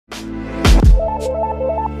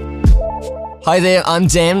Hi there, I'm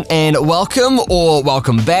Dan, and welcome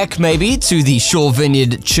back maybe, to the Shore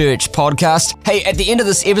Vineyard Church podcast. Hey, at the end of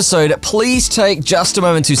this episode, please take just a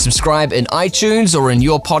moment to subscribe in iTunes or in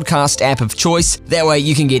your podcast app of choice. That way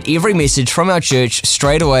you can get every message from our church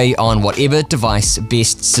straight away on whatever device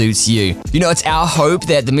best suits you. You know, it's our hope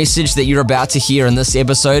that the message that you're about to hear in this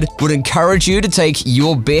episode would encourage you to take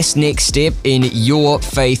your best next step in your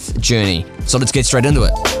faith journey. So let's get straight into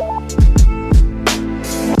it.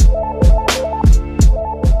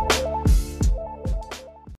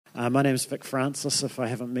 My name is Vic Francis. If I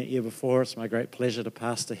haven't met you before, it's my great pleasure to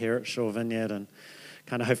pastor here at Shore Vineyard, and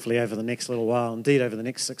kind of hopefully over the next little while, indeed over the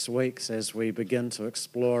next 6 weeks, as we begin to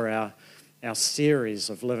explore our series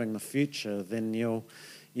of Living the Future, then you'll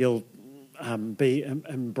be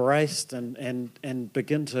embraced and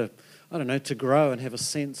begin to, to grow and have a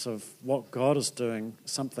sense of what God is doing,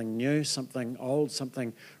 something new, something old,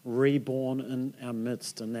 something reborn in our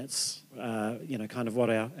midst, and that's kind of what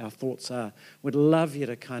our thoughts are. We'd love you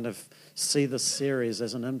to kind of see this series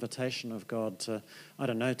as an invitation of God to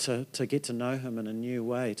get to know Him in a new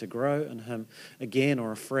way, to grow in Him again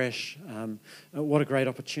or afresh. What a great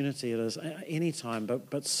opportunity it is anytime,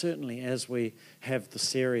 but certainly as we have the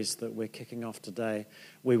series that we're kicking off today,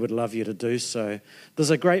 we would love you to do so.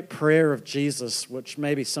 There's a great prayer of Jesus, which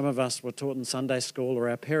maybe some of us were taught in Sunday school or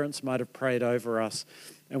our parents might have prayed over us,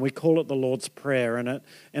 and we call it the Lord's Prayer, and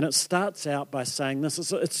it starts out by saying this.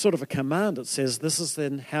 It's sort of a command. It says, this is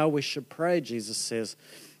then how we should pray, Jesus says.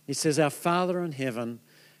 He says, our Father in heaven,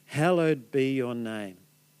 hallowed be your name.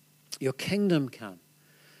 Your kingdom come.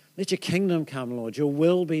 Let your kingdom come, Lord. Your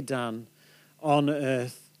will be done on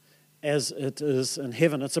earth as it is in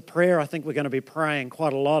heaven. It's a prayer I think we're going to be praying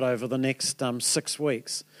quite a lot over the next 6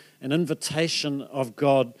 weeks. An invitation of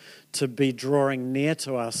God to be drawing near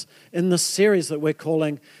to us in this series that we're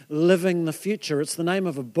calling Living the Future. It's the name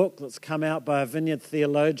of a book that's come out by a Vineyard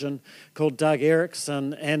theologian called Doug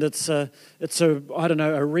Erickson, and it's a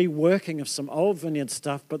reworking of some old Vineyard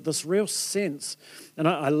stuff, but this real sense, and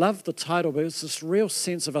I love the title, but it's this real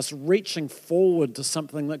sense of us reaching forward to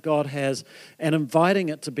something that God has and inviting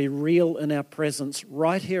it to be real in our presence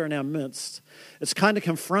right here in our midst. It's kind of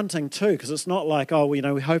confronting too, because it's not like, we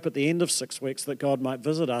hope at the end of 6 weeks that God might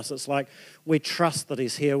visit us. It's like we trust that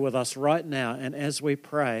He's here with us right now, and as we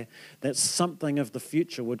pray, that something of the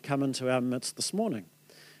future would come into our midst this morning.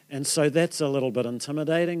 And so that's a little bit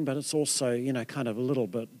intimidating, but it's also, kind of a little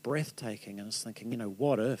bit breathtaking, and it's thinking,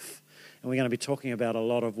 what if? And we're going to be talking about a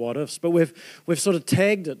lot of what ifs, but we've sort of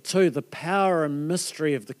tagged it too, the power and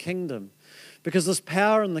mystery of the kingdom. Because there's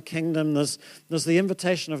power in the kingdom, there's the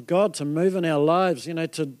invitation of God to move in our lives,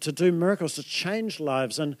 to do miracles, to change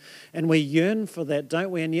lives, and we yearn for that,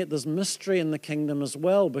 don't we? And yet there's mystery in the kingdom as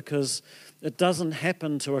well, because it doesn't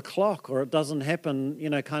happen to a clock, or it doesn't happen,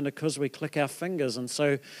 kind of because we click our fingers. And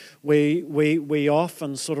so we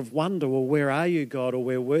often sort of wonder, well, where are you, God, or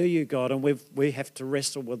where were you, God? And we have to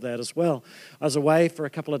wrestle with that as well. I was away for a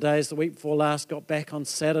couple of days the week before last, got back on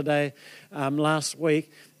Saturday last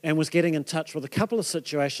week, and was getting in touch with a couple of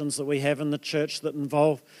situations that we have in the church that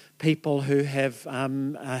involve people who have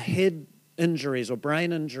head injuries or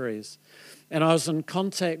brain injuries. And I was in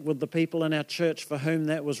contact with the people in our church for whom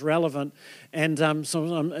that was relevant. And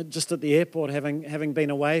so I'm just at the airport, having been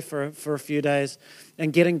away for a few days,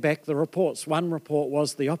 and getting back the reports. One report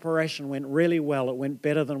was the operation went really well. It went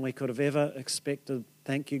better than we could have ever expected.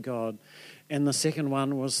 Thank you, God. And the second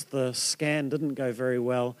one was the scan didn't go very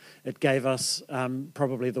well. It gave us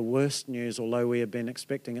probably the worst news, although we had been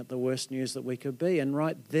expecting it, the worst news that we could be. And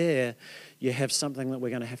right there, you have something that we're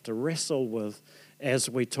going to have to wrestle with as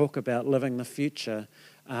we talk about living the future.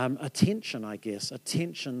 A tension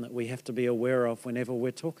that we have to be aware of whenever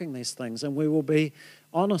we're talking these things. And we will be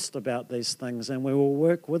honest about these things, and we will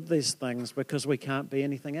work with these things because we can't be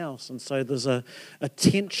anything else. And so there's a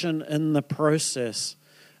tension in the process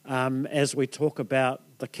as we talk about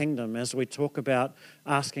the kingdom, as we talk about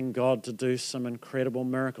asking God to do some incredible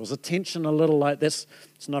miracles. Attention a little like this.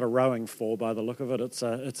 It's not a rowing fall by the look of it. It's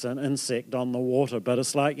an insect on the water, but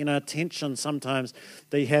it's like, attention sometimes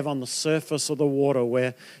that you have on the surface of the water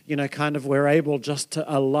where, we're able just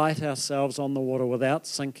to alight ourselves on the water without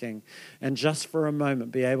sinking, and just for a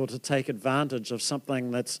moment be able to take advantage of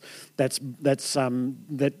something that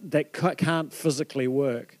can't physically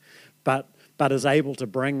work, but is able to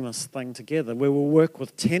bring this thing together. We will work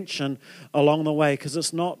with tension along the way, because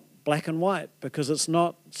it's not black and white, because it's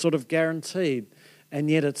not sort of guaranteed, and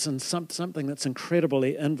yet it's in something that's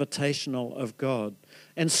incredibly invitational of God.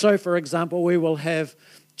 And so, for example, we will have,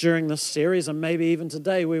 during this series, and maybe even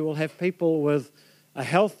today, we will have people with a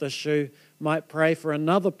health issue might pray for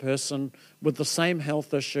another person with the same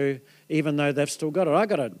health issue, even though they've still got it.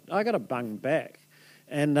 I got a bung back.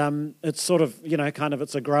 And it's sort of,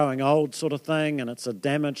 it's a growing old sort of thing, and it's a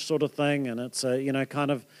damaged sort of thing, and it's a,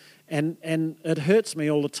 and it hurts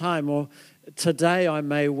me all the time. Or today I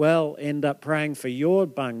may well end up praying for your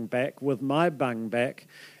bung back with my bung back,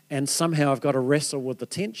 and somehow I've got to wrestle with the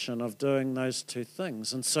tension of doing those two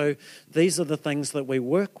things. And so these are the things that we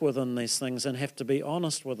work with in these things and have to be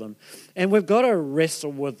honest with them. And we've got to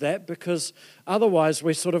wrestle with that, because otherwise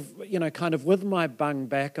we sort of, with my bung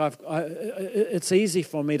back, it's easy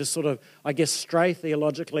for me to sort of, stray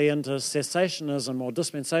theologically into cessationism or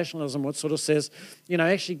dispensationalism, which sort of says,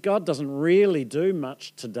 actually God doesn't really do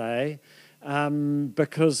much today,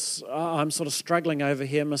 because I'm sort of struggling over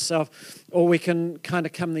here myself. Or we can kind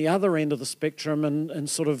of come the other end of the spectrum and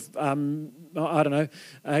sort of,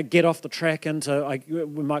 get off the track into,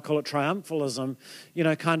 we might call it triumphalism,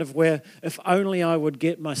 where if only I would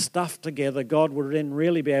get my stuff together, God would then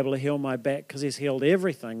really be able to heal my back because he's healed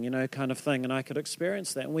everything, kind of thing, and I could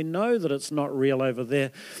experience that. And we know that it's not real over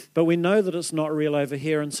there, but we know that it's not real over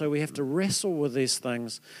here, and so we have to wrestle with these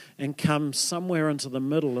things and come somewhere into the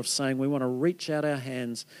middle of saying we want to reach out our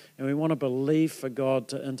hands and we want to believe for God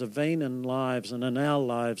to intervene in lives and in our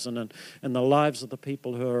lives and in the lives of the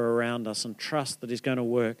people who are around us, and trust that he's going to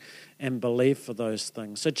work and believe for those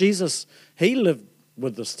things. So Jesus, he lived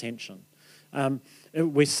with this tension.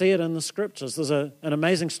 We see it in the scriptures. There's an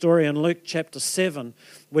amazing story in Luke chapter 7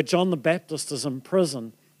 where John the Baptist is in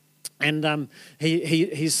prison. And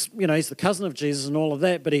he's the cousin of Jesus and all of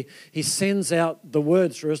that, but he sends out the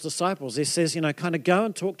word through his disciples. He says, go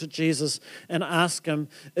and talk to Jesus and ask him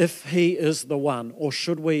if he is the one, or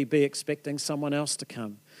should we be expecting someone else to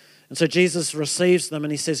come? And so Jesus receives them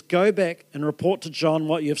and he says, go back and report to John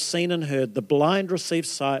what you've seen and heard. The blind receive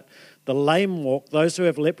sight, the lame walk, those who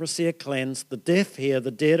have leprosy are cleansed, the deaf hear,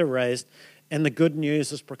 the dead are raised, and the good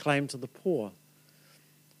news is proclaimed to the poor.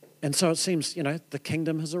 And so it seems, the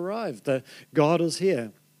kingdom has arrived. God is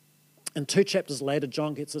here. And 2 chapters later,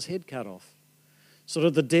 John gets his head cut off. Sort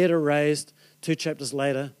of the dead are raised. 2 chapters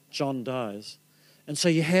later, John dies. And so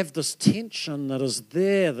you have this tension that is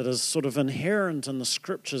there, that is sort of inherent in the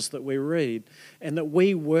scriptures that we read and that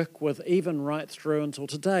we work with even right through until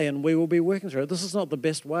today, and we will be working through it. This is not the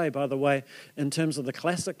best way, by the way, in terms of the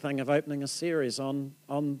classic thing of opening a series on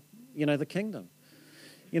the kingdom.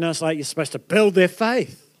 It's like you're supposed to build their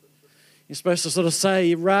faith. You're supposed to sort of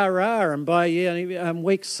say, rah, rah, and by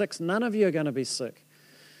week 6, none of you are going to be sick.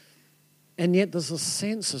 And yet there's a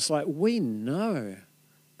sense, it's like we know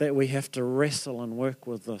that we have to wrestle and work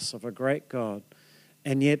with this of a great God.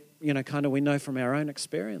 And yet, we know from our own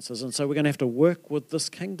experiences. And so we're going to have to work with this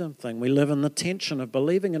kingdom thing. We live in the tension of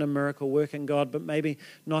believing in a miracle working God, but maybe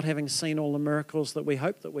not having seen all the miracles that we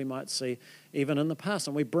hope that we might see even in the past.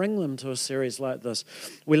 And we bring them to a series like this.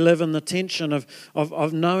 We live in the tension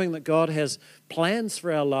of knowing that God has plans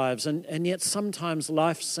for our lives. And yet sometimes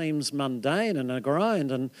life seems mundane and a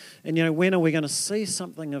grind. And when are we going to see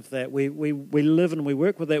something of that? We live and we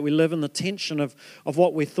work with that. We live in the tension of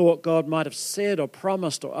what we thought God might have said or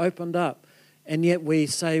promised or opened up. And yet we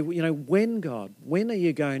say, when God, when are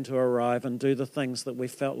you going to arrive and do the things that we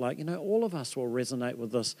felt like, all of us will resonate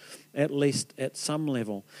with this, at least at some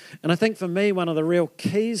level. And I think for me, one of the real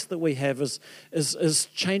keys that we have is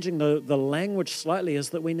changing the language slightly, is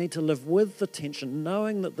that we need to live with the tension,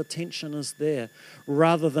 knowing that the tension is there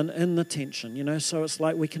rather than in the tension, so it's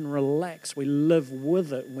like we can relax, we live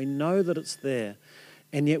with it, we know that it's there.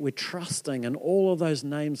 And yet we're trusting in all of those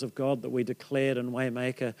names of God that we declared in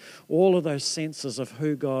Waymaker, all of those senses of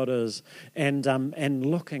who God is, and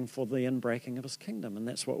looking for the inbreaking of his kingdom. And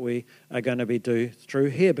that's what we are going to be do through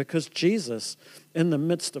here, because Jesus, in the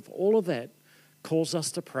midst of all of that, calls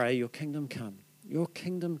us to pray, your kingdom come. Your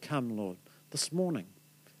kingdom come, Lord, this morning.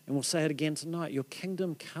 And we'll say it again tonight. Your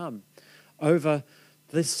kingdom come over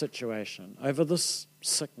this situation, over this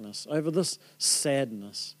sickness, over this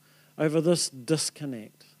sadness, over this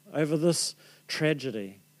disconnect, over this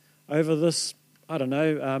tragedy, over this,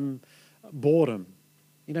 boredom.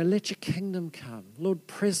 Let your kingdom come. Lord,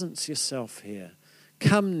 presence yourself here.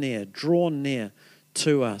 Come near, draw near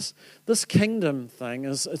to us. This kingdom thing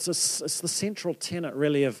it's the central tenet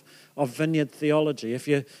really of vineyard theology. If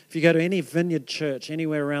you go to any vineyard church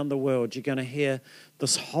anywhere around the world, you're going to hear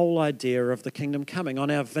this whole idea of the kingdom coming. On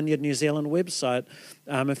our Vineyard New Zealand website,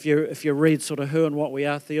 if you read sort of who and what we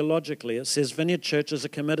are theologically, it says vineyard churches are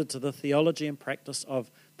committed to the theology and practice of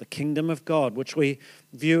the kingdom of God, which we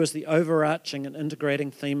view as the overarching and integrating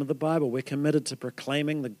theme of the Bible. We're committed to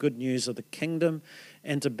proclaiming the good news of the kingdom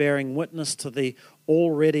and to bearing witness to the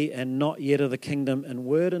already and not yet of the kingdom in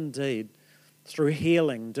word and deed through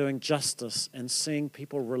healing, doing justice, and seeing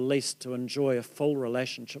people released to enjoy a full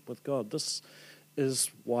relationship with God. This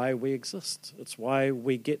is why we exist. It's why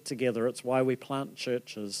we get together. It's why we plant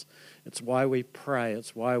churches. It's why we pray.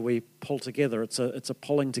 It's why we pull together. It's a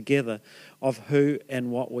pulling together of who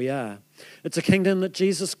and what we are. It's a kingdom that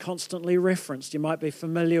Jesus constantly referenced. You might be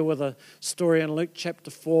familiar with a story in Luke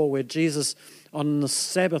chapter 4 where Jesus on the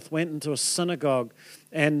Sabbath went into a synagogue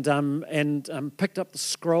and picked up the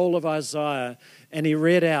scroll of Isaiah, and he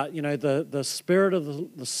read out, the Spirit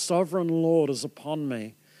of the sovereign Lord is upon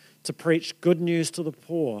me to preach good news to the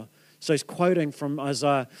poor. So he's quoting from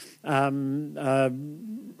Isaiah,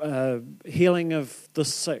 healing of the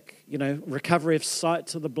sick, recovery of sight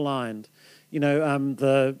to the blind,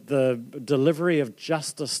 the delivery of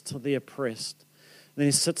justice to the oppressed. And then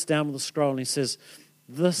he sits down with the scroll and he says,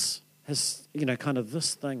 this has,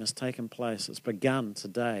 this thing has taken place. It's begun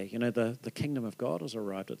today. The kingdom of God has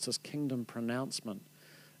arrived. It's his kingdom pronouncement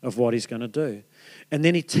of what he's going to do. And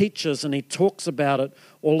then he teaches and he talks about it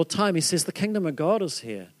all the time. He says, the kingdom of God is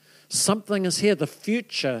here. Something is here. The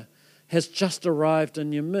future has just arrived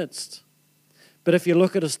in your midst. But if you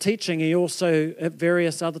look at his teaching, he also, at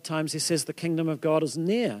various other times, he says the kingdom of God is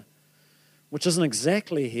near, which isn't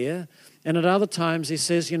exactly here. And at other times, he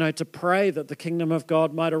says, to pray that the kingdom of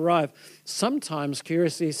God might arrive. Sometimes,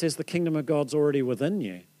 curiously, he says the kingdom of God's already within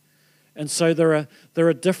you. And so there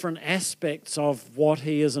are different aspects of what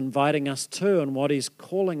he is inviting us to and what he's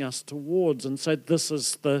calling us towards. And so this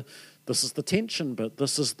is the tension bit.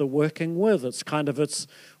 This is the working with.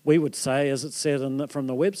 We would say, as it said from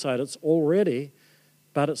the website, it's already,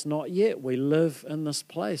 but it's not yet. We live in this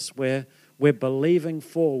place where we're believing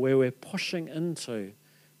for, where we're pushing into,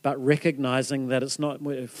 but recognizing that it's not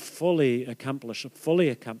fully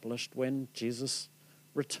accomplished when Jesus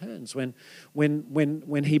returns, when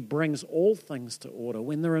he brings all things to order,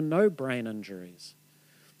 when there are no brain injuries,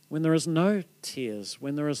 when there is no tears,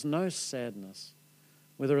 when there is no sadness,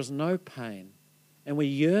 where there is no pain. And we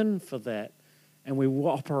yearn for that, and we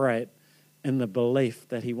operate in the belief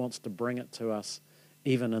that he wants to bring it to us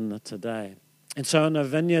even in the today. And so in a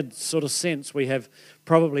vineyard sort of sense, we have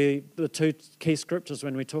probably the two key scriptures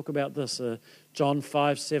when we talk about this, John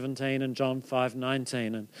 5:17 and John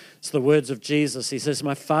 5:19. And it's the words of Jesus. He says,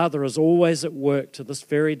 my Father is always at work to this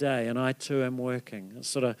very day, and I too am working. It's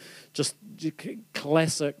sort of just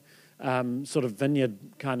classic sort of vineyard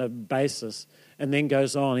kind of basis. And then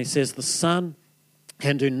goes on, he says, the Son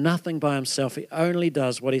can do nothing by himself. He only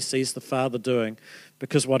does what he sees the Father doing,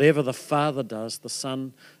 because whatever the Father does, the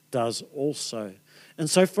Son does also. And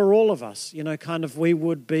so for all of us, we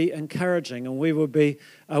would be encouraging and we would be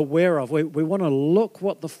aware of, we want to look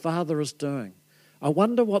what the Father is doing. I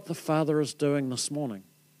wonder what the Father is doing this morning.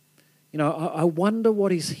 I wonder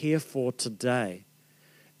what he's here for today.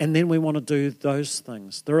 And then we want to do those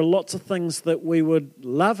things. There are lots of things that we would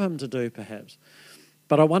love him to do perhaps,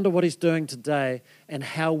 but I wonder what he's doing today and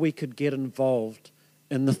how we could get involved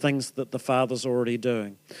in the things that the Father's already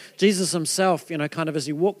doing. Jesus himself, as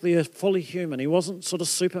he walked the earth fully human, he wasn't sort of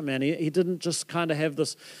Superman. He didn't just kind of have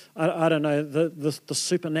this, the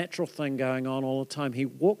supernatural thing going on all the time. He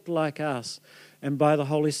walked like us, and by the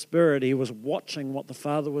Holy Spirit, he was watching what the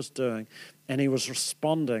Father was doing, and he was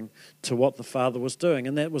responding to what the Father was doing.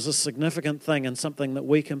 And that was a significant thing and something that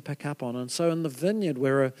we can pick up on. And so in the vineyard,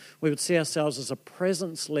 we would see ourselves as a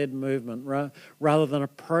presence-led movement rather than a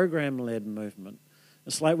program-led movement.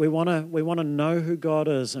 It's like we want to know who God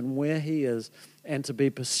is and where he is, and to be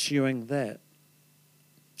pursuing that.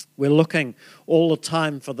 We're looking all the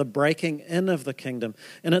time for the breaking in of the kingdom,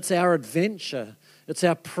 and it's our adventure, it's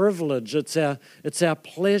our privilege, it's our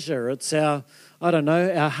pleasure, it's our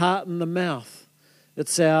heart in the mouth.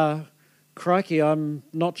 It's our, crikey, I'm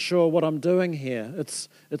not sure what I'm doing here. It's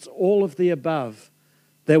all of the above.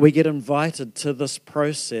 That we get invited to this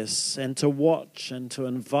process and to watch and to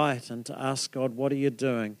invite and to ask God, what are you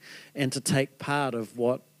doing? And to take part of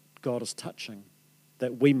what God is touching,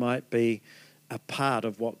 that we might be a part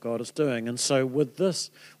of what God is doing. And so with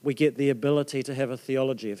this, we get the ability to have a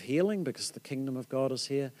theology of healing because the kingdom of God is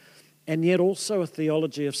here, and yet also a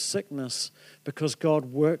theology of sickness because God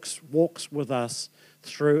walks with us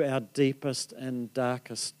through our deepest and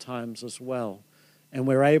darkest times as well. And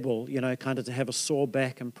we're able, to have a sore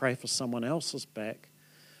back and pray for someone else's back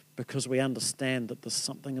because we understand that there's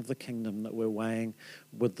something of the kingdom that we're weighing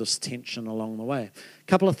with this tension along the way. A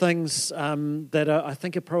couple of things that I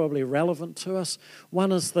think are probably relevant to us.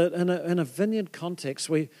 One is that in a vineyard context,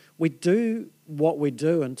 we do what we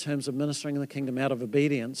do in terms of ministering in the kingdom out of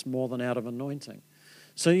obedience more than out of anointing.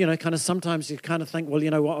 So, sometimes you think,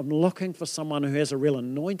 well, I'm looking for someone who has a real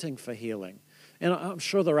anointing for healing. And I'm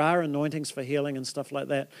sure there are anointings for healing and stuff like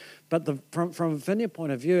that. But from a Vineyard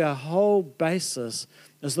point of view, our whole basis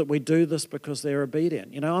is that we do this because they're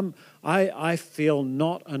obedient. I feel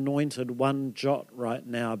not anointed one jot right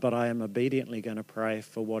now, but I am obediently going to pray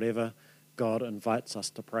for whatever God invites us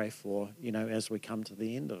to pray for, as we come to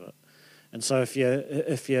the end of it. And so if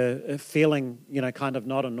you're feeling, kind of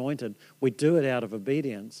not anointed, we do it out of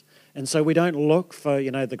obedience. And so we don't look for,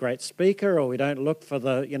 the great speaker, or we don't look for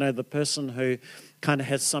the person who kind of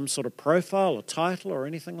has some sort of profile or title or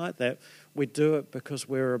anything like that. We do it because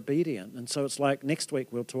we're obedient. And so it's like next week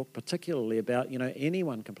we'll talk particularly about,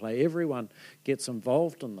 anyone can play. Everyone gets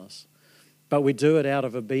involved in this. But we do it out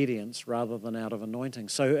of obedience rather than out of anointing.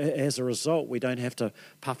 So as a result, we don't have to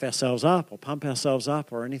puff ourselves up or pump ourselves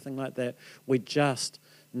up or anything like that. We just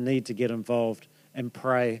need to get involved and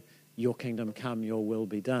pray, your kingdom come, your will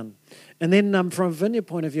be done. And then from a Vineyard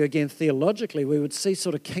point of view, again, theologically, we would see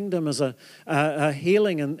sort of kingdom as a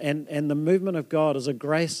healing and the movement of God as a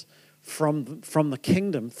grace from the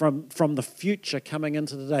kingdom, from the future coming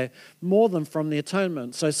into the day, more than from the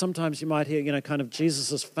atonement. So sometimes you might hear, kind of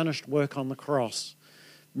Jesus' finished work on the cross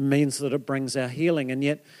means that it brings our healing, and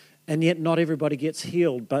yet not everybody gets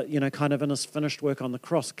healed, but, kind of in his finished work on the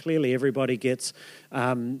cross, clearly everybody gets,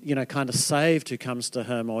 kind of saved who comes to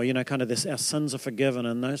him, or, kind of this, our sins are forgiven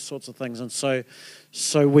and those sorts of things. And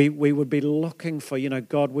so we would be looking for,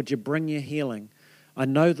 God, would you bring your healing? I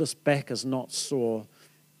know this back is not sore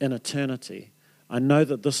in eternity. I know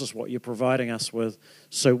that this is what you're providing us with,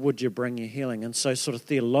 so would you bring your healing? And so sort of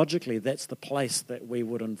theologically, that's the place that we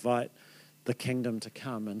would invite the kingdom to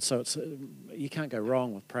come. And so you can't go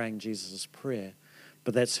wrong with praying Jesus' prayer,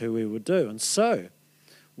 but that's who we would do. And so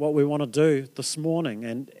what we want to do this morning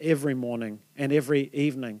and every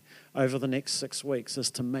evening over the next 6 weeks is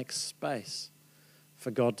to make space for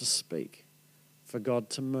God to speak, for God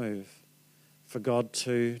to move, for God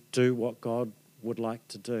to do what God would like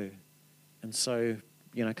to do. And so,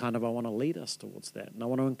 kind of I want to lead us towards that. And I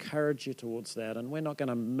want to encourage you towards that. And we're not going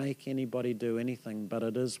to make anybody do anything, but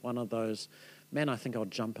it is one of those, man, I think I'll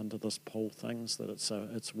jump into this pool things that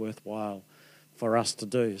it's worthwhile for us to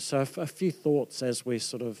do. So a few thoughts as we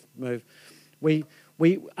sort of move. We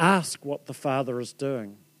ask what the Father is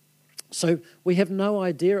doing. So we have no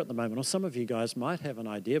idea at the moment, or some of you guys might have an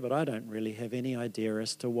idea, but I don't really have any idea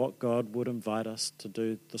as to what God would invite us to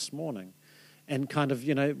do this morning. And kind of,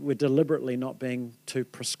 we're deliberately not being too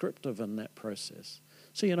prescriptive in that process.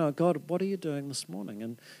 So, God, what are you doing this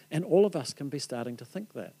morning? And all of us can be starting to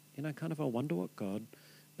think that. Kind of, I wonder what God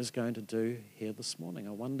is going to do here this morning.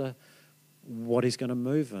 I wonder what he's going to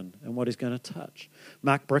move in and what he's going to touch.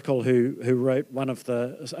 Mark Brickell, who wrote one of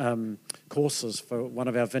the courses for one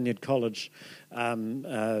of our Vineyard College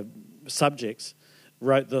subjects,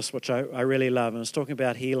 wrote this, which I really love, and it's talking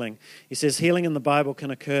about healing. He says, healing in the Bible can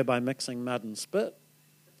occur by mixing mud and spit.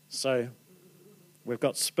 So we've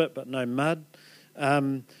got spit but no mud.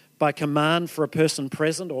 By command for a person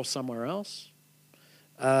present or somewhere else.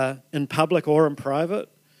 In public or in private,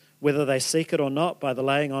 whether they seek it or not, by the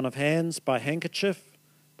laying on of hands, by handkerchief,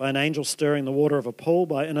 by an angel stirring the water of a pool,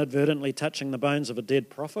 by inadvertently touching the bones of a dead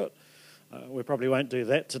prophet. We probably won't do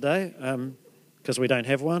that today because we don't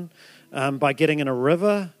have one. By getting in a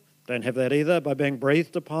river, don't have that either. By being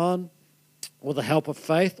breathed upon, or the help of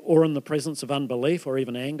faith, or in the presence of unbelief, or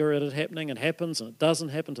even anger at it happening. It happens, and it doesn't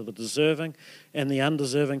happen to the deserving and the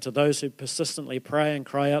undeserving, to those who persistently pray and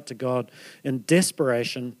cry out to God in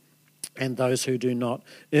desperation, and those who do not.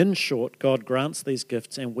 In short, God grants these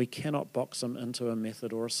gifts, and we cannot box them into a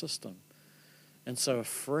method or a system. And so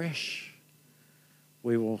afresh,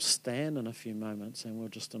 we will stand in a few moments and we'll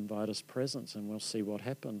just invite his presence, and we'll see what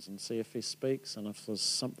happens and see if he speaks and if there's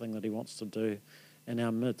something that he wants to do in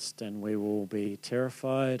our midst. And we will be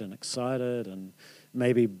terrified and excited, and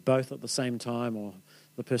maybe both at the same time, or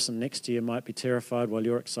the person next to you might be terrified while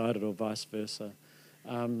you're excited, or vice versa.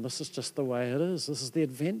 This is just the way it is. This is the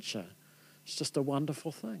adventure. It's just a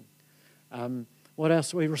wonderful thing. What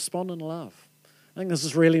else? We respond in love. I think this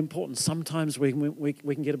is really important. Sometimes we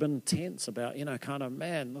can get a bit intense about, kind of,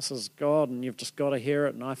 man, this is God, and you've just got to hear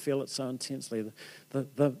it, and I feel it so intensely.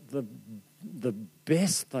 The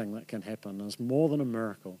best thing that can happen is more than a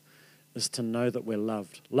miracle, is to know that we're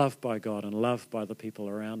loved by God and loved by the people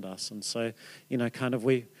around us. And so, kind of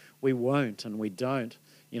we won't and we don't,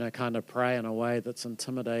 kind of pray in a way that's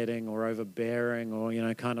intimidating or overbearing,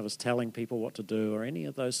 or, kind of is telling people what to do, or any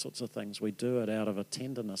of those sorts of things. We do it out of a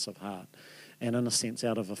tenderness of heart, and in a sense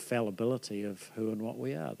out of a fallibility of who and what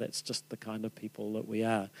we are. That's just the kind of people that we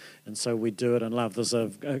are. And so we do it in love. There's a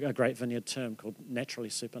great Vineyard term called naturally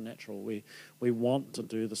supernatural. We want to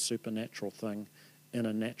do the supernatural thing in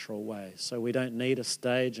a natural way. So we don't need a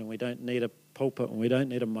stage, and we don't need a pulpit, and we don't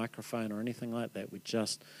need a microphone or anything like that. We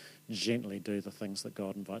just gently do the things that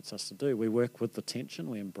God invites us to do. We work with the tension,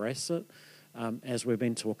 we embrace it, as we've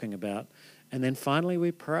been talking about. And then finally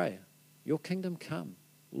we pray, your kingdom come.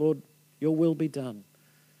 Lord, your will be done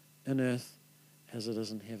in earth as it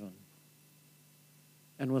is in heaven.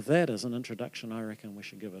 And with that as an introduction, I reckon we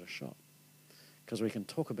should give it a shot, because we can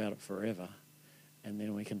talk about it forever and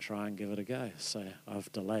then we can try and give it a go. So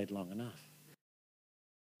I've delayed long enough.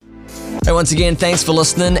 Hey, once again, thanks for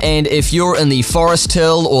listening. And if you're in the Forest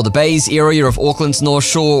Hill or the Bays area of Auckland's North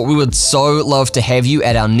Shore, we would so love to have you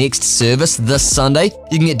at our next service this Sunday.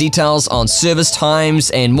 You can get details on service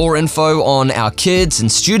times and more info on our kids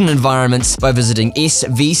and student environments by visiting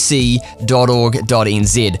svc.org.nz.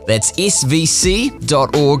 That's svc.org.nz.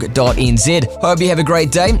 Hope you have a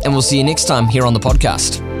great day, and we'll see you next time here on the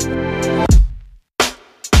podcast.